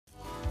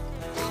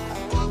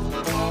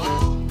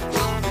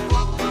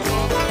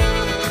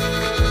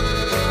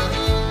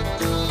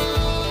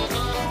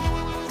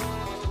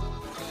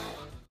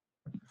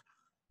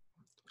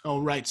All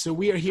right, so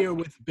we are here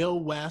with Bill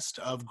West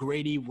of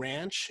Grady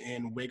Ranch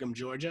in Wiggum,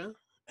 Georgia.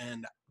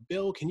 And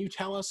Bill, can you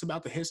tell us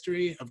about the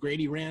history of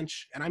Grady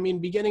Ranch? And I mean,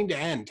 beginning to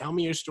end, tell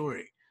me your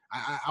story.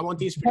 I want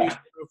these producer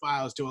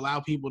profiles to allow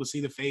people to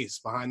see the face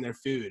behind their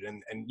food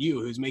and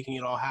you who's making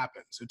it all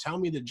happen. So tell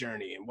me the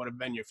journey and what have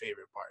been your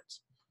favorite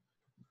parts.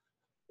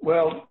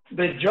 Well,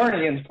 the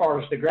journey as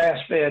far as the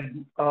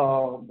grass-fed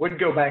would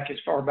go back as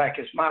far back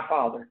as my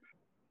father.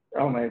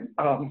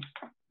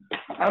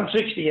 I'm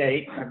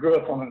 68. I grew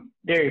up on a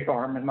dairy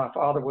farm, and my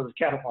father was a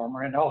cattle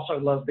farmer and also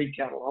loved beef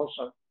cattle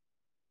also.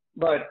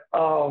 But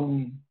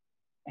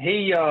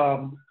he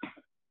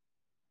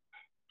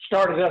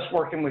started us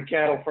working with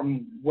cattle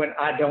from when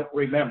I don't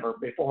remember,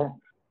 before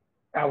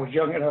I was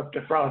young enough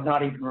to probably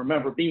not even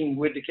remember being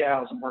with the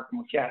cows and working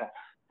with cattle,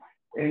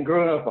 and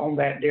growing up on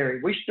that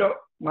dairy.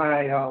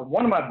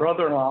 One of my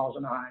brother-in-laws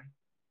and I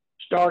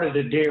started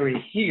a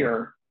dairy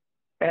here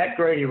at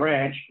Grady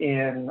Ranch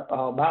in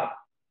about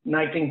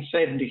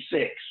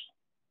 1976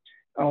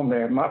 on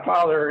there. My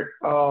father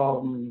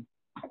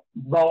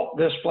bought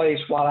this place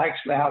while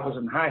actually I was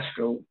in high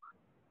school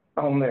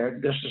on there.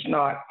 This is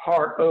not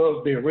part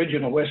of the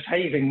original West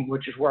Haven,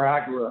 which is where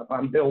I grew up.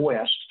 I'm Bill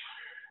West.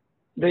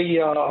 This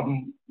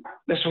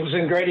was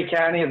in Grady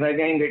County, and they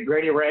named it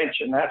Grady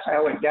Ranch, and that's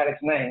how it got its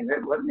name.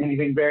 It wasn't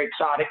anything very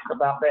exotic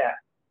about that.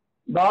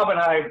 Bob and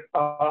I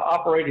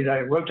operated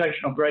a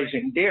rotational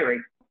grazing dairy,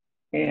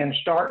 and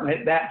starting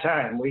at that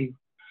time, we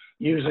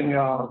using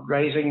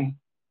grazing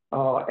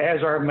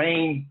as our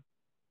main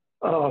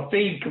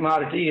feed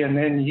commodity, and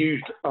then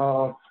used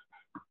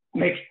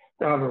mixed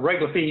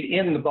regular feed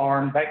in the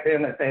barn. Back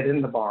then, they fed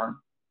in the barn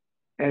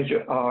as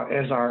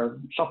our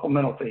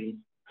supplemental feed,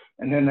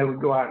 and then they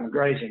would go out and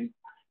grazing.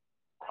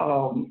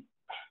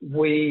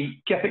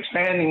 We kept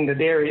expanding the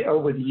dairy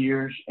over the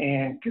years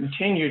and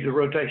continued the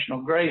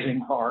rotational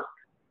grazing part.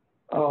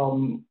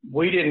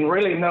 We didn't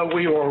really know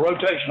we were a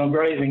rotational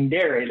grazing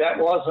dairy. That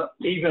wasn't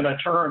even a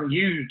term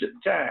used at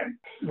the time.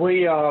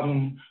 We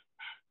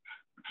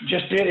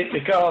just did it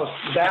because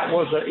that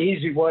was an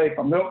easy way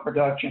for milk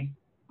production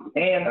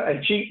and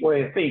a cheap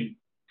way of feed.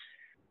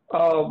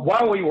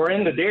 While we were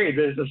in the dairy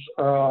business,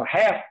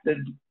 half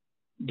the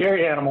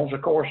dairy animals,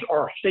 of course,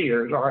 are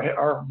steers,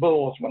 are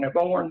bulls when they're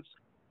born.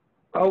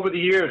 Over the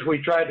years, we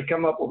tried to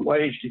come up with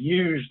ways to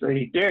use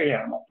the dairy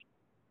animals.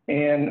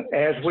 And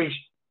as we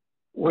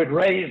would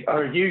raise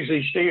or use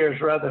these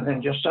steers rather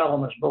than just sell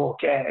them as bull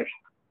calves,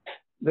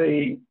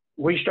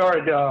 we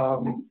started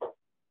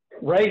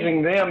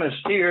raising them as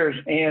steers.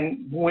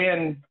 And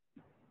when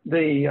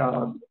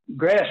the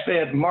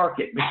grass-fed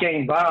market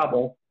became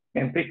viable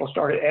and people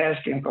started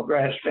asking for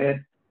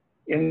grass-fed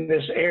in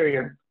this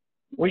area,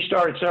 we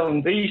started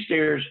selling these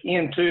steers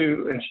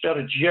instead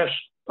of just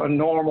a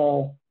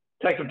normal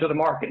take them to the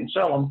market and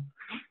sell them.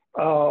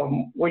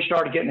 We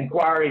started getting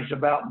inquiries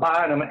about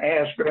buying them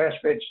as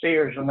grass-fed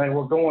steers, and they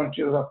were going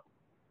to a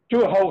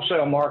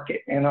wholesale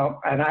market, and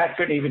I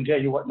couldn't even tell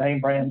you what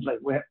name brands they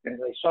went and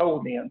they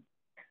sold in.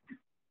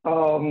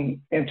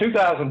 In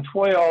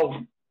 2012,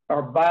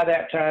 or by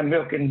that time,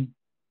 milking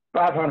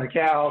 500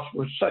 cows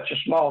was such a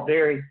small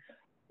dairy,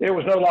 it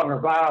was no longer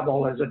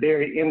viable as a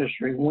dairy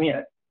industry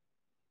went.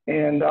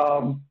 And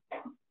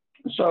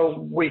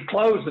so we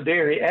closed the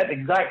dairy at the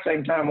exact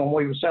same time when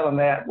we were selling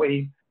that.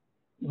 We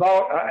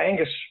bought an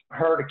Angus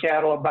herd of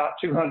cattle, about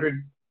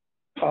 200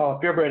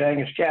 purebred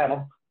Angus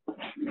cattle,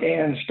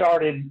 and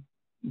started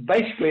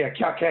basically a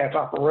cow-calf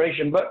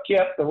operation, but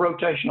kept the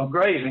rotational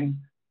grazing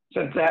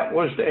since that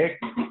was the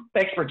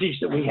expertise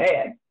that we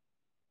had.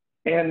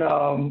 And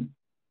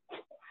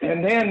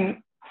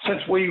then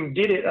since we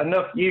did it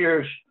enough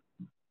years,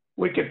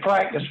 we could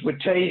practice with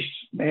taste.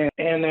 And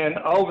then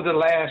over the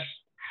last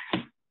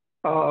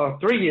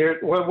 3 years,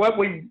 well,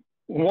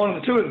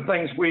 two of the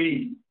things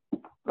we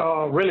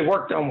really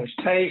worked on was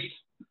taste,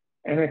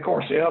 and of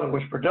course the other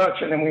was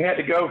production. And we had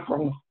to go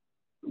from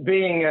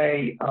being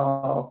a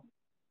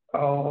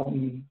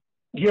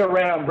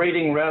year-round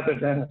breeding rather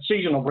than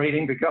seasonal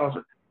breeding, because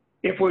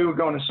if we were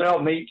going to sell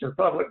meat to the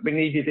public, we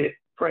needed it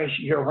fresh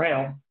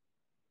year-round.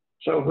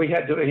 So we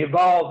had to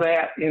evolve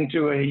that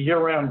into a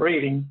year-round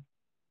breeding,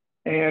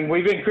 and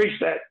we've increased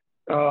that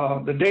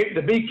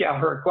the beef cow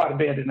herd quite a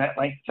bit in that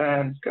length of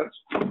time, because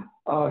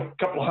a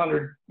couple of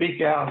hundred beef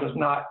cows is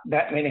not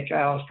that many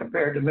cows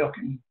compared to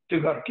milking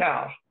 200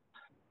 cows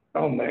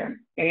on there.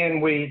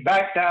 And we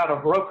backed out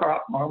of row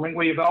crop farming.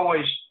 We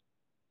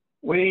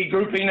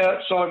grew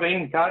peanuts,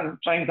 soybean, cotton,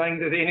 same thing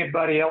that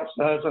anybody else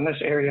does in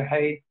this area,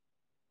 hay.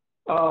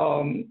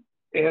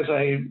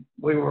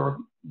 We were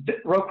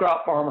row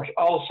crop farmers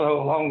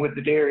also, along with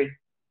the dairy.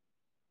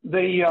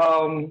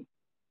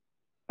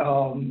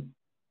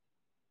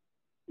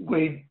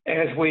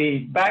 As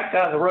we backed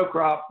out of the row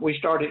crop, we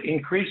started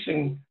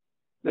increasing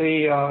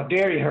the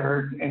dairy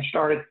herd and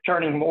started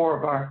turning more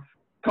of our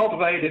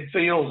cultivated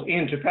fields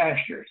into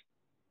pastures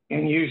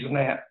and using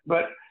that.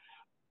 But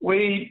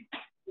winter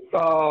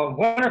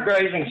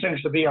grazing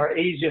seems to be our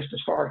easiest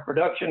as far as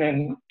production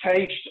and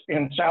taste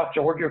in South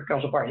Georgia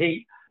because of our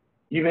heat,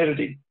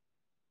 humidity,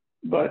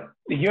 But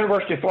the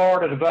University of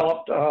Florida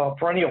developed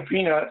perennial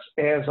peanuts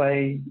as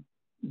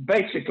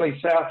basically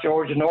South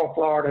Georgia, North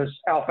Florida's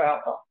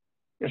alfalfa.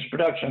 It's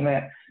production of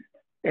that.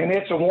 And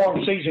it's a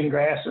warm season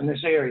grass in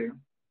this area.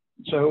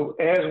 So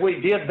as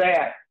we did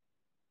that,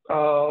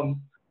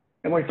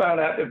 and we found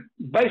out that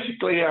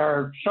basically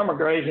our summer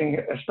grazing,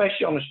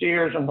 especially on the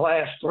steers in the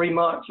last 3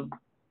 months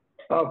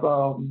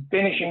of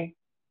finishing,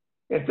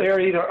 if they're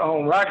either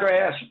on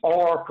ryegrass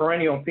or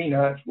perennial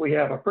peanuts, we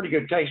have a pretty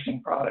good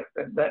tasting product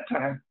at that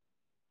time.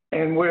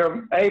 And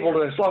we're able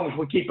to, as long as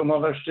we keep them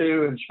on those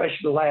two, and especially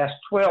the last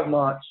 12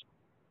 months,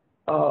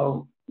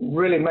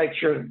 really make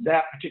sure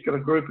that particular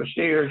group of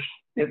steers,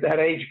 that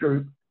age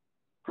group,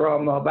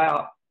 from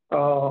about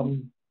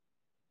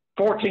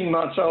 14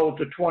 months old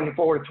to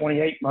 24 to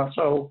 28 months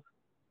old,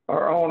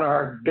 are on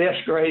our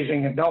best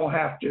grazing and don't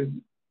have to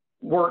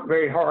work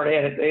very hard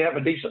at it. They have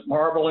a decent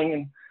marbling,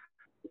 and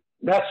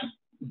that's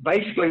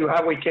basically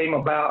how we came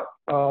about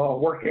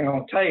working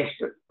on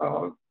taste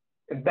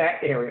in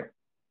that area.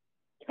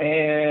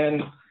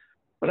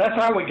 But that's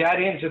how we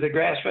got into the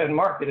grass-fed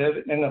market of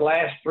it. In the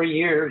last 3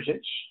 years,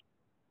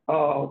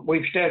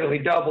 we've steadily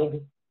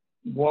doubled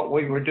what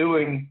we were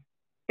doing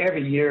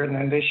every year, and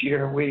then this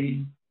year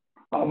we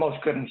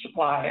almost couldn't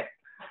supply it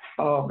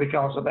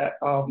because of that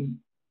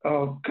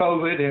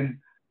COVID and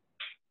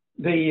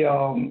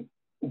the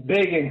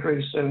big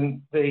increase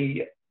in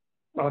the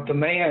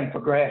demand for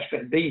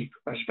grass-fed beef,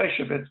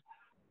 especially if it's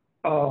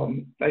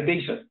a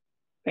decent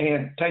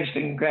and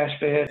tasting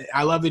grass-fed.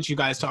 I love that you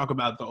guys talk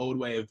about the old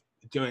way of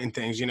doing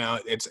things. You know,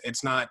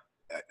 it's not.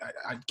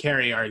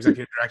 Carrie, our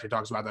executive director,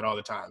 talks about that all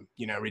the time.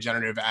 You know,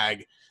 regenerative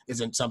ag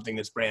isn't something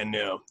that's brand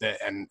new,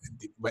 and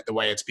the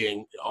way it's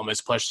being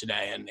almost pushed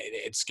today, and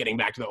it's getting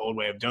back to the old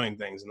way of doing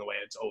things and the way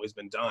it's always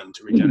been done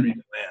to regenerate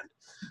the land.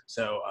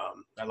 So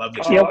I love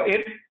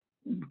that.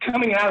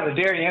 Coming out of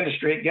the dairy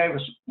industry, it gave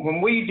us,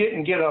 when we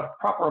didn't get a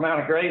proper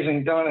amount of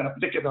grazing done in a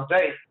particular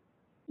day,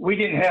 we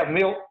didn't have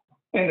milk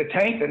in the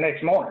tank the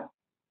next morning.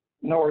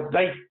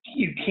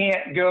 You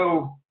can't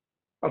go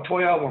a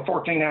 12 or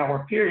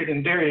 14-hour period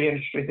in dairy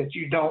industry that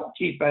you don't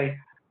keep a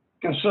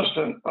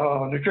consistent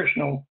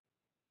nutritional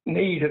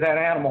need of that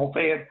animal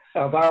fed.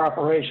 Of our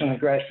operation is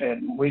grass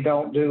fed. We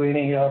don't do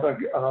any other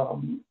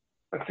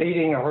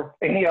feeding or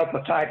any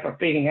other type of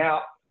feeding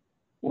out.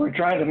 We're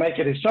trying to make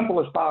it as simple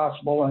as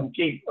possible and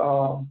keep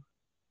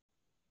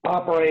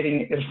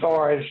operating as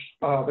far as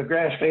the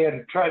grass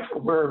fed.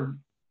 Where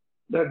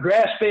the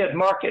grass fed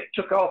market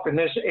took off in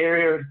this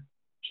area,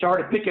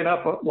 started picking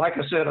up, like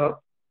I said,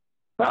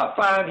 about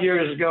 5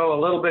 years ago, a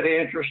little bit of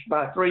interest.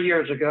 By 3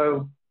 years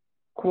ago,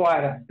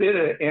 quite a bit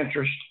of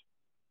interest.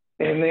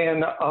 And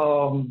then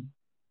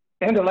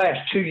in the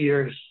last 2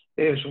 years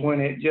is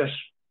when it just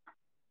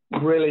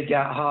really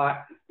got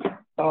hot.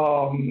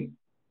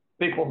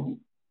 People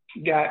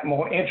got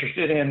more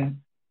interested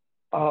in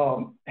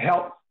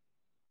health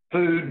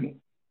food.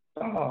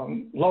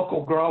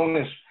 Local grown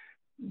is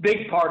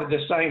big part of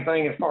the same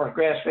thing as far as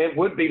grass fed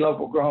would be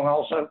local grown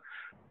also.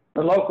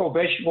 The local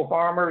vegetable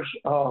farmers,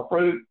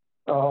 fruit,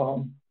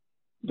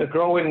 the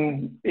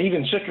growing,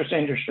 even citrus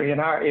industry in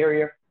our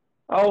area,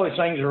 all these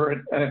things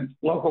are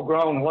local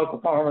grown and local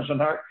farmers.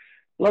 And our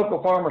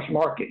local farmers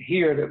market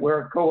here that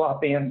we're a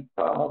co-op in,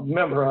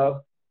 member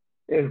of,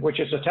 which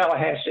is a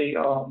Tallahassee,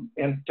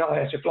 in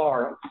Tallahassee,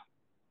 Florida,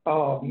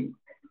 farmers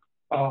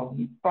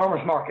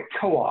market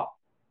co-op.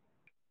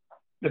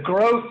 The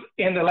growth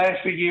in the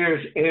last few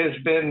years has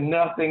been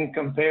nothing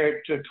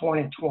compared to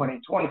 2020.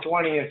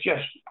 2020 has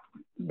just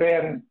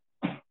been,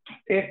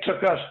 it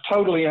took us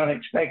totally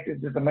unexpected,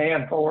 the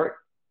demand for it.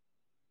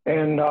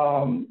 And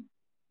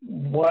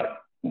what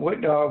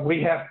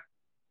we have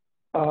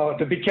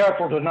to be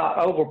careful to not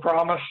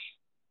overpromise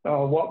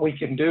what we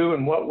can do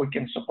and what we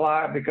can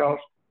supply, because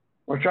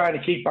we're trying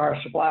to keep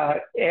our supply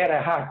at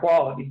a high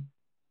quality.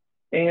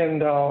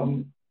 And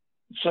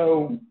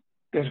so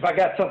if I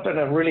got something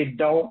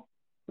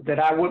that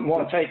I wouldn't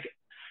want to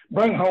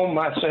bring home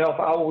myself,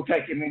 I will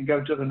take him and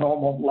go to the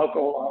normal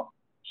local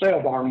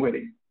sale barn with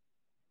him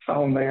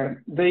on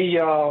there.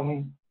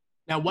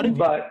 Now,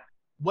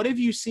 what have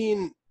you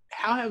seen?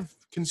 How have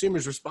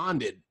consumers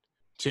responded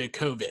to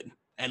COVID,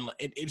 and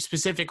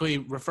specifically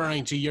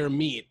referring to your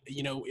meat?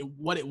 You know,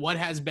 what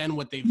has been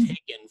what they've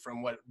taken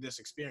from this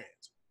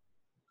experience?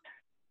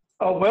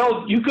 Oh,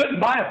 well, you couldn't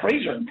buy a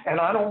freezer, and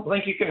I don't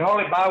think you can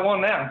hardly buy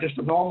one now, just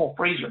a normal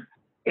freezer.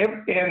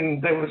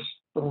 And there was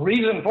the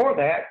reason for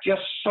that,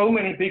 just so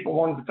many people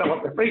wanted to fill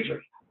up their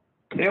freezers.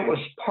 It was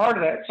part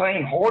of that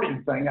same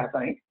hoarding thing, I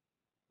think.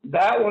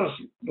 That was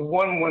the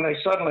one when they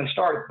suddenly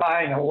started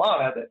buying a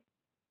lot of it.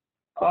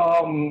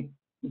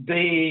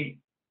 The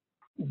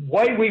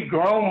way we've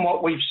grown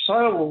what we've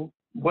sold,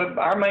 with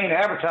our main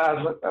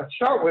advertisement, to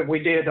start with, we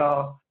did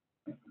a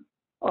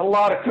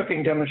lot of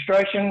cooking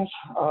demonstrations.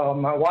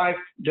 My wife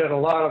did a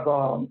lot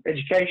of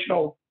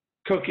educational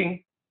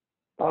cooking.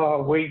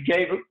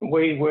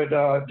 We would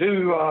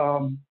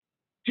do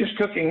just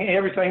cooking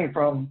everything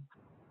from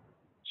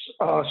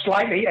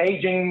slightly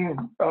aging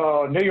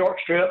New York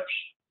strips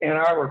in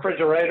our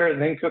refrigerator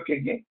and then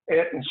cooking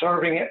it and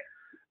serving it,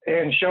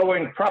 and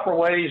showing proper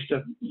ways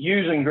to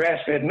using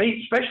grass-fed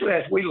meat, especially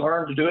as we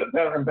learn to do it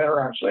better and better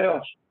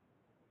ourselves.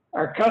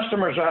 Our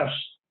customers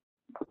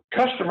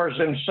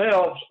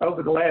themselves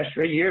over the last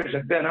 3 years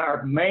have been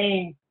our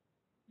main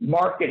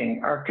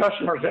marketing. Our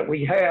customers that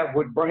we have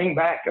would bring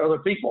back other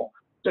people,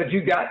 said,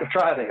 you got to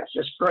try this,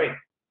 it's great.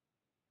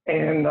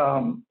 And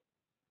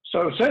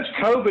so since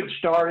COVID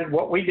started,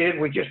 what we did,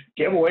 we just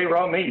give away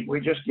raw meat.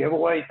 We just give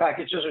away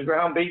packages of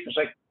ground beef and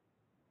say,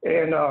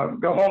 and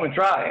go home and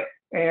try it.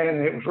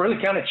 And it was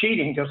really kind of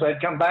cheating because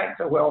they'd come back and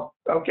say, well,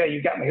 okay,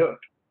 you got me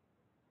hooked.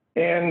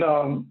 And,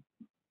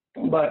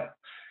 but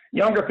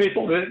younger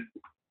people that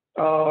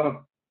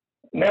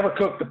never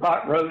cooked the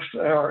pot roast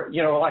or,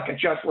 you know, like a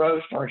chuck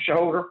roast or a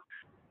shoulder.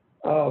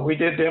 We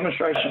did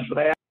demonstrations for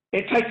that.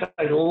 It takes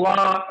a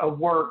lot of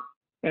work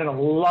and a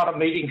lot of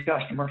meeting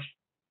customers,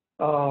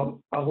 a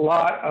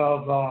lot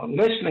of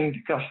listening to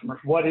customers.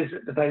 What is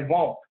it that they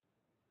want?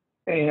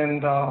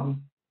 And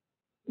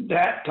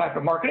that type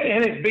of market.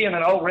 And it's being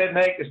an old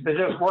redneck that's been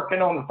just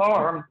working on the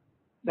farm.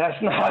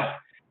 That's not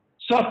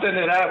something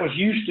that I was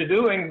used to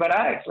doing, but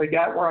I actually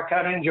got where I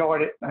kind of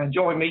enjoyed it. I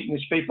enjoy meeting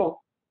these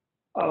people.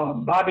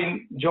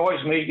 Bobby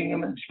enjoys meeting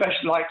them and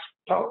especially likes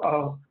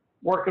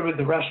working with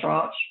the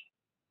restaurants.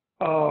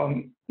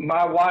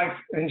 My wife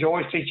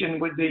enjoys teaching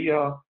with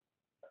the,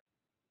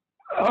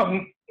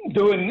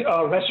 doing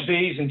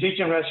recipes and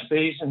teaching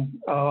recipes.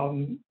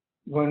 And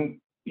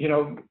when, you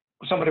know,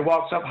 somebody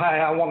walks up, hi,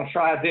 I want to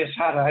try this,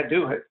 how do I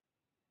do it?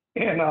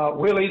 And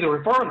we'll either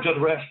refer them to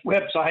the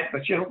website,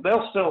 but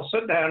they'll still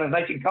sit down and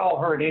they can call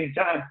her at any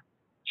time.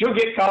 She'll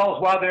get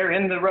calls while they're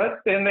in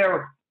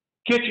their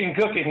kitchen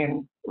cooking.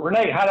 And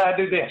Renee, how did I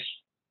do this?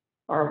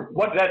 Or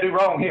what did I do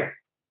wrong here?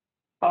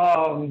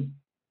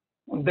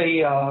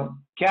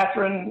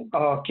 Catherine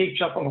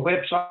keeps up on the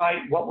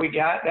website what we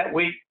got that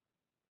week.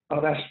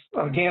 That's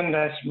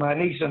my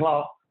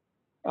niece-in-law,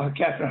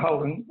 Catherine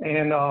Holden,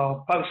 and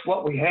posts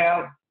what we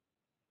have.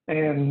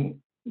 And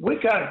we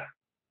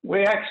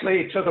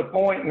actually to the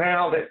point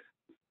now that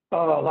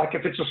like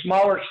if it's a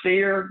smaller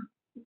steer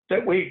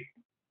that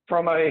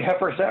from a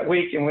heifers that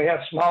week and we have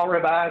small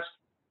ribeyes,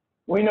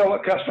 we know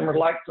what customers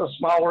like the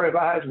small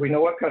ribeyes. We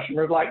know what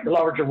customers like the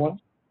larger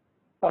ones.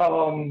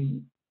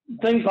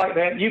 Things like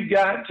that. You've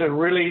got to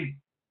really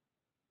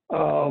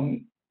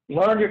learn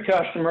your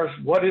customers.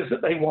 What is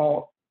it they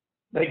want?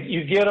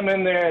 You get them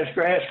in there as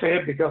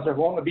grass-fed because they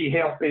want to be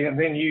healthy, and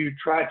then you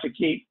try to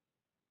keep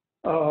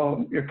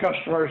your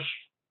customers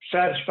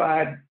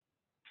satisfied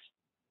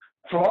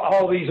for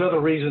all these other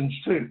reasons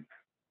too.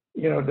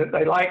 You know, that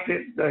they like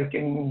it, they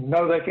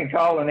can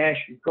call and ask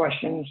you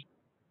questions.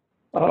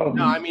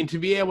 No, I mean, to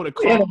be able to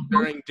call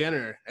during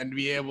dinner and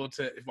be able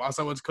to, while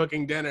someone's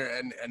cooking dinner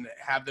and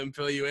have them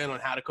fill you in on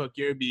how to cook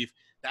your beef,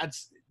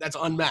 that's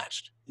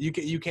unmatched.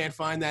 You can't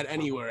find that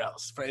anywhere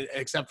else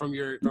except from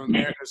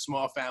America's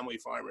small family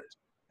farmers.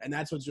 And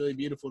that's what's really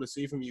beautiful to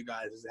see from you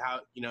guys is how,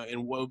 you know,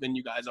 inwoven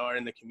you guys are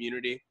in the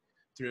community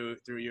through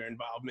your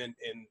involvement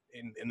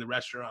in the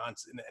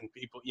restaurants and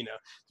people, you know,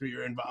 through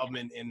your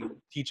involvement in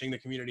teaching the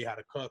community how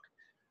to cook.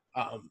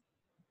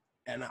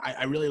 And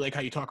I really like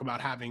how you talk about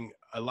having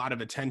a lot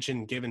of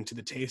attention given to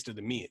the taste of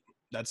the meat.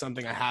 That's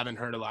something I haven't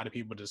heard a lot of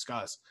people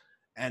discuss.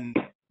 And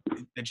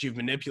that you've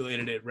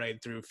manipulated it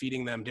right through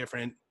feeding them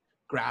different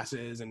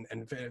grasses and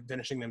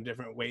finishing them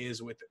different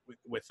ways with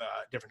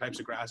different types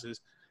of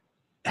grasses.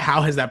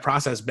 How has that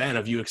process been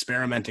of you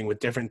experimenting with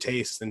different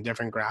tastes and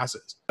different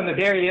grasses? In the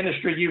dairy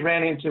industry, you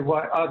ran into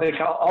what they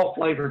call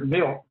all-flavored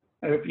milk.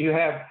 If you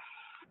have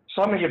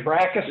some of your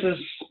brackises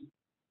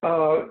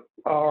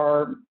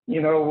are,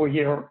 you know,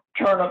 your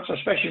turnips,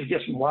 especially if you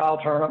get some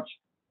wild turnips.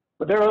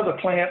 But there are other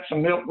plants,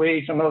 some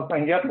milkweeds, some other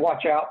things you have to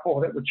watch out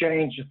for that would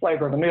change the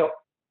flavor of the milk.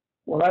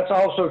 Well, that's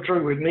also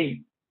true with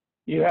meat.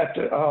 You have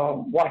to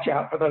watch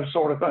out for those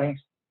sort of things.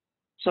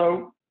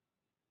 So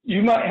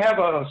you might have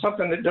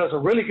something that does a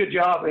really good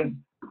job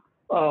in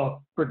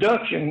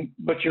production,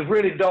 but you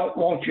really don't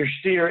want your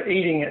steer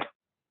eating it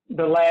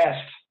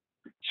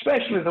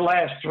especially the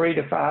last 3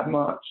 to 5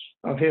 months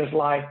of his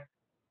life,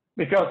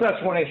 because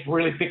that's when it's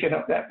really picking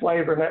up that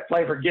flavor, and that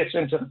flavor gets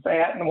into the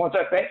fat. And once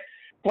that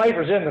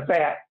flavor's in the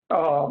fat,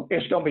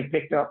 it's going to be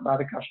picked up by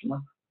the customer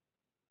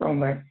from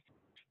there.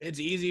 It's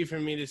easy for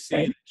me to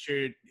see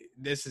that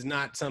this is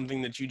not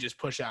something that you just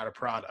push out a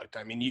product.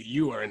 I mean,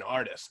 you are an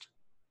artist.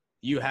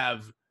 You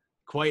have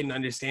quite an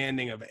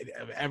understanding of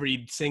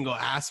every single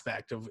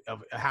aspect of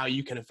how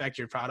you can affect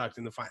your product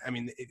in the fine. I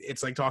mean,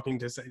 it's like talking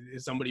to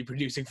somebody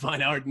producing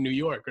fine art in New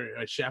York or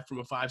a chef from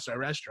a 5-star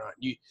restaurant.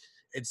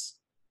 It's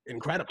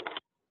incredible.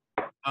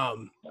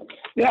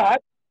 Yeah,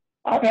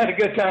 I've had a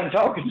good time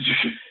talking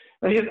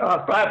to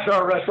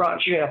 5-star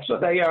restaurant chefs. So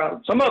they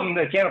some of them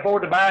they can't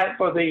afford to buy it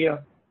for the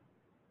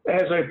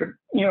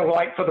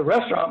like for the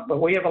restaurant,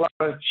 but we have a lot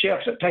of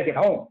chefs that take it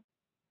home.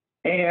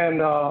 And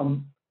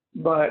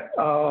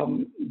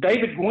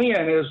David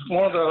Gwynn is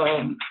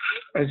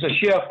is a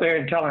chef there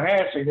in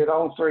Tallahassee that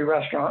owns 3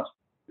 restaurants.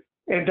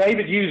 And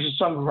David uses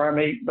some of our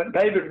meat, but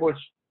David was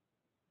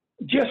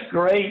just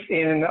great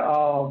in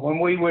when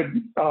we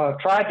would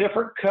try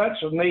different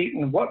cuts of meat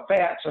and what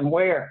fats and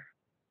where.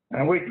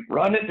 And we'd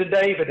run it to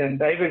David, and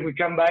David would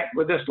come back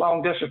with this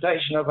long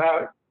dissertation of how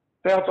it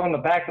felt on the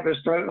back of his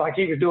throat like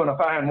he was doing a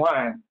fine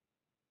wine.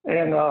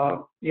 And,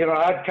 you know,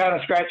 I'd kind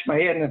of scratch my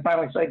head and then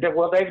finally say,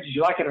 well, David, did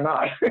you like it or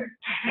not?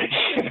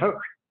 You know?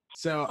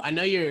 So I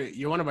know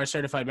you're one of our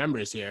certified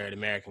members here at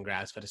American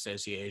Grass-Fed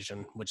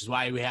Association, which is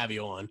why we have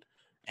you on.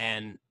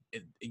 And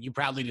you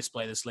proudly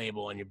display this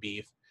label on your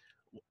beef.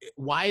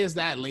 Why is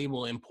that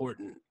label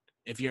important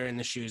if you're in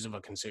the shoes of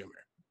a consumer?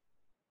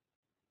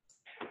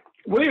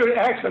 We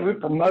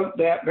promote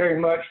that very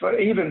much, but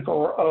even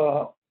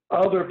for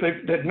other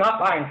people that are not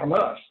buying from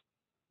us.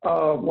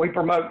 We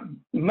promote,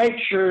 make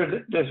sure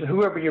that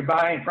whoever you're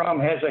buying from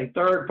has a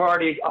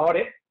third-party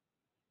audit.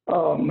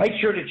 Make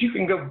sure that you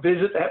can go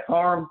visit that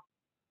farm.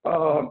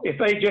 If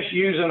they just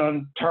using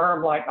a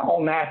term like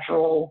all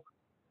natural,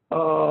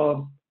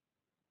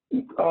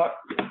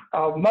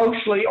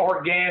 mostly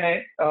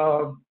organic,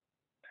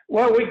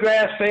 well, we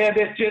grass-fed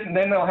it, and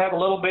then they'll have a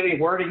little bitty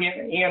wording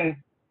in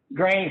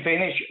grain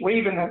finish. We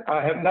even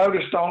have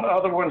noticed on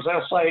other ones,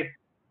 they'll say,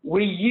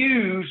 we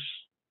use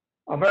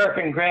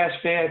American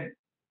grass-fed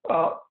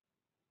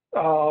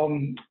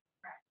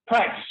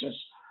practices,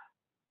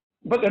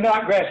 but they're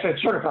not grass-fed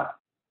certified,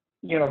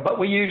 you know, but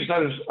we use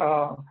those,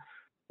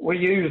 we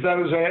use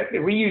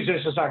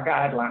this as our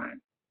guideline.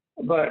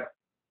 But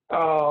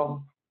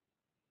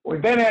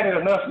we've been at it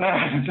enough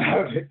now to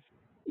know that,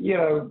 you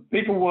know,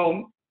 people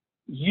will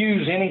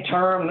use any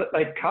term that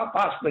they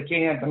possibly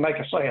can to make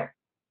a sale.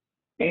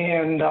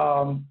 And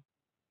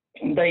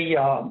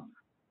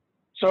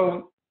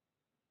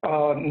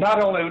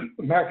not only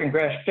American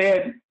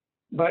grass-fed,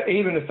 but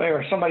even if they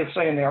are somebody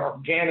saying they're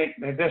organic,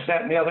 they're this,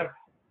 that, and the other,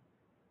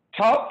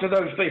 talk to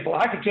those people.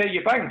 I can tell you,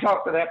 if I can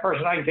talk to that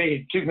person, I can tell you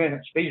in 2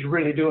 minutes if he's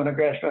really doing a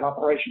grass-fed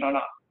operation or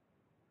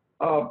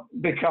not,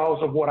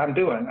 because of what I'm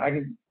doing.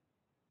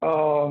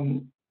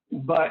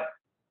 But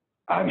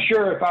I'm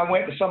sure if I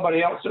went to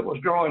somebody else that was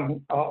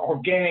growing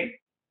organic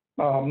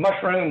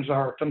mushrooms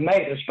or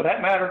tomatoes, for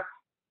that matter,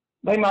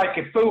 they might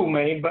could fool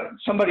me, but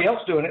somebody else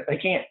doing it, they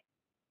can't.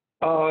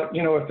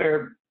 You know, if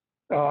they're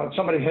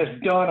somebody has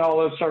done all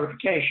those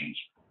certifications.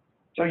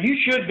 So they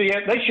should be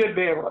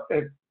able,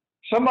 if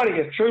somebody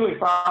is truly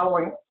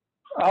following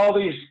all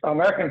these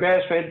American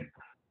grass-fed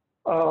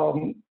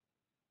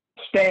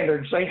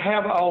standards, they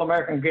have all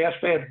American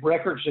grass-fed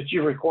records that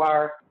you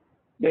require,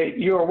 that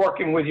you are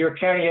working with your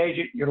county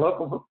agent, your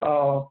local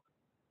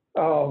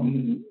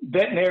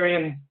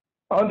veterinarian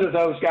under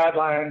those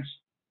guidelines.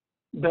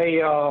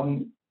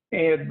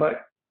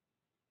 But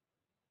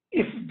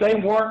if they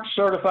weren't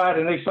certified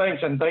in these things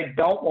and they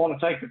don't want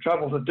to take the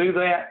trouble to do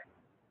that,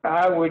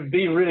 I would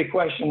be really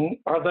questioning,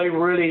 are they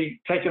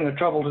really taking the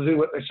trouble to do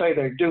what they say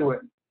they're doing?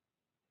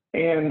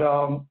 And,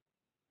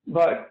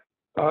 but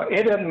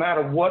it doesn't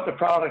matter what the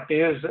product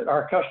is that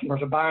our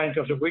customers are buying,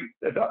 because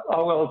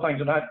all other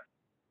things,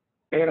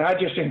 and I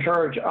just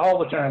encourage all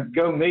the time,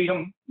 go meet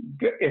them.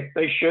 If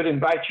they should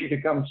invite you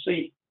to come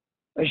see,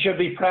 they should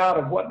be proud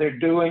of what they're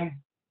doing.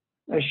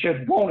 They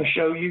should want to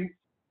show you.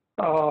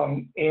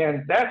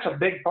 And that's a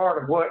big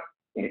part of what,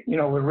 you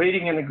know, we're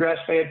reading in the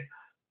grass-fed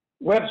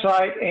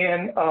website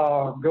and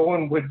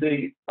going with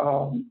the,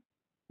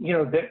 you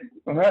know, that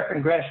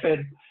American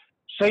grass-fed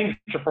seems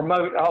to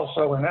promote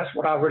also, and that's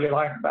what I really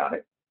like about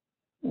it.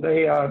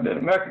 The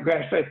American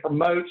grass-fed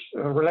promotes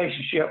a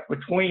relationship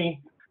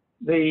between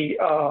the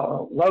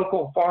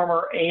local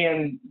farmer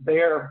and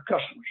their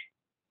customers.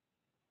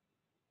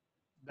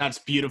 That's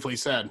beautifully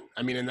said.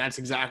 I mean, and that's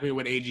exactly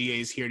what AGA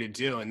is here to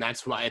do. And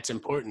that's why it's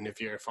important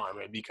if you're a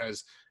farmer,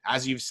 because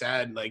as you've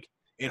said, like,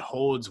 it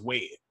holds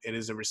weight. It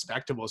is a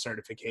respectable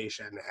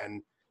certification.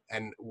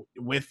 And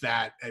with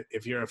that,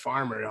 if you're a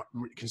farmer,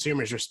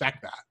 consumers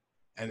respect that.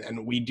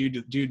 And we do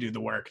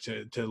the work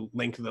to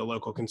link the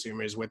local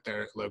consumers with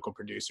their local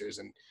producers.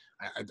 And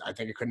I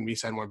think it couldn't be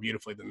said more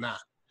beautifully than that.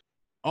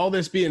 All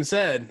this being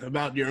said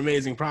about your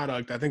amazing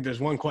product, I think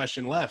there's one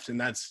question left, and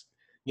that's,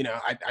 you know,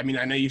 I mean,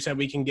 I know you said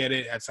we can get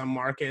it at some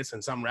markets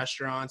and some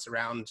restaurants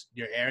around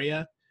your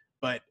area,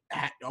 but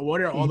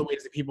what are all the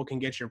ways that people can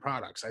get your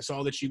products? I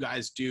saw that you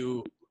guys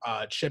do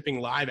shipping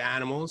live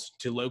animals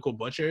to local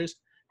butchers.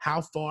 How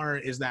far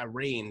is that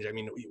range? I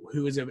mean,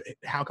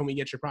 how can we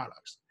get your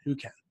products? Who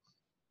can?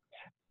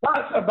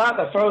 About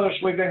the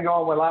furthest we've been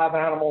going with live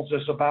animals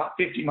is about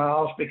 50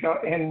 miles,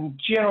 and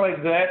generally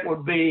that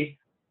would be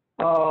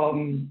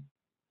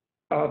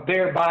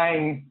they're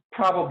buying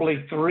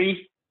probably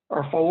 3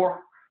 or 4,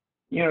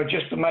 you know,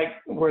 just to make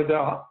where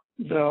the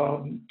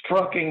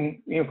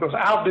trucking, you know, because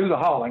I'll do the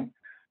hauling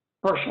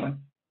personally,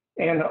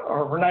 and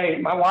Renee,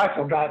 my wife,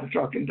 will drive the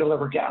truck and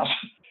deliver cows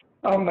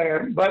on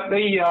there. But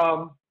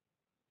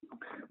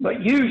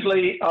but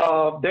usually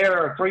there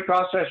are 3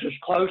 processors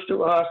close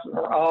to us,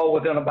 are all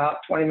within about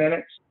 20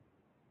 minutes.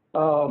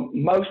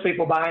 Most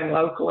people buying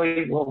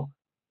locally will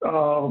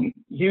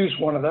use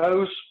one of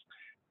those.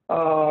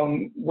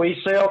 We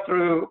sell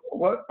through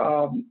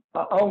an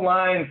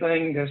online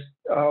thing that's,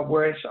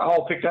 where it's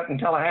all picked up in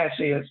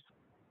Tallahassee. It's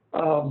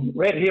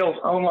Red Hills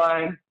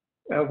Online,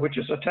 which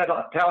is a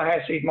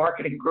Tallahassee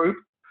marketing group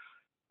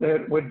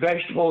that with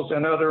vegetables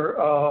and other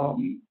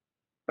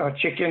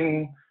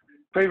chicken,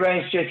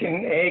 free-range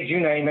chicken, eggs, you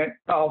name it,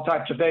 all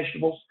types of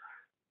vegetables.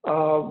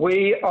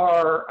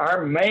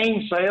 Our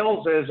main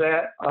sales is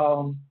at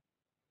a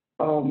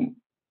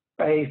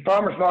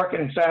farmer's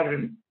market on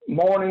Saturday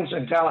mornings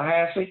in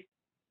Tallahassee.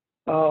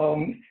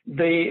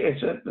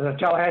 It's the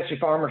Tallahassee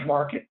Farmers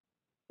Market.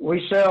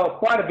 We sell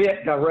quite a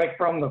bit direct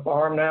from the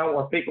farm now,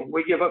 where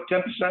we give up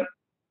 10%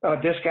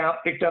 discount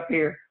picked up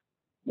here.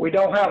 We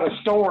don't have a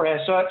store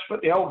as such,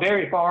 but the old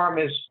dairy farm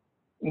is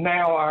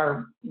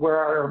now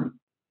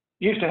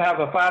used to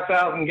have a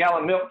 5,000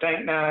 gallon milk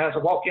tank, now has a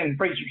walk-in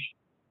freezers.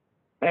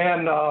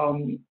 And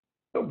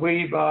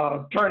we've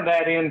turned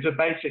that into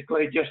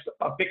basically just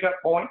a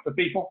pickup point for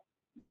people.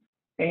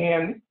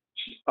 And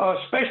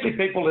especially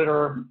people that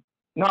are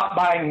not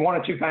buying 1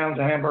 or 2 pounds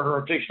of hamburger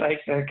or 2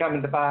 steaks, they're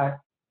coming to buy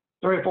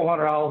 $300 or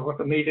 $400 worth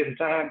of meat at a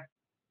time.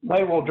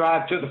 They will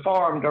drive to the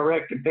farm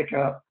direct and pick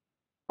up.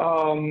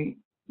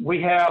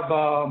 We have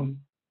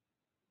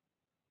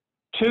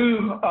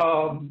 2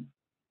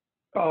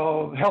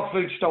 health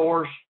food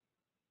stores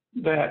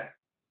that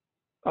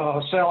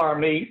sell our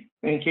meat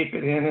and keep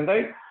it in, and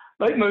they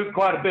move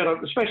quite a bit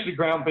of, especially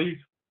ground beef.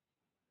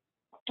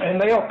 And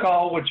they'll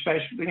call with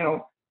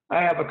special,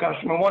 I have a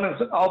customer. One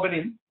is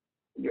Albany,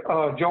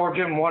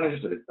 Georgia, and one is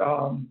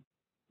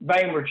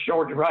Bainbridge,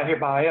 Georgia, right here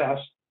by us.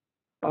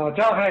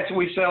 Tallahassee,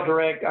 we sell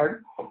direct.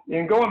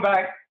 And going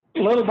back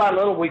little by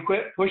little, we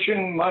quit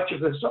pushing much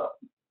of this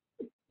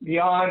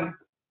beyond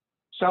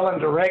selling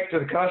direct to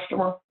the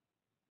customer,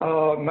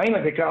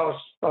 mainly because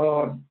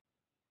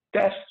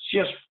that's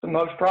just the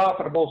most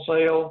profitable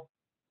sale.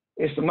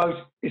 It's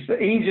the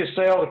easiest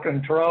sale to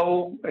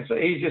control. It's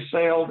the easiest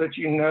sale that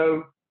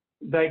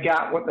they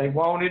got what they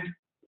wanted.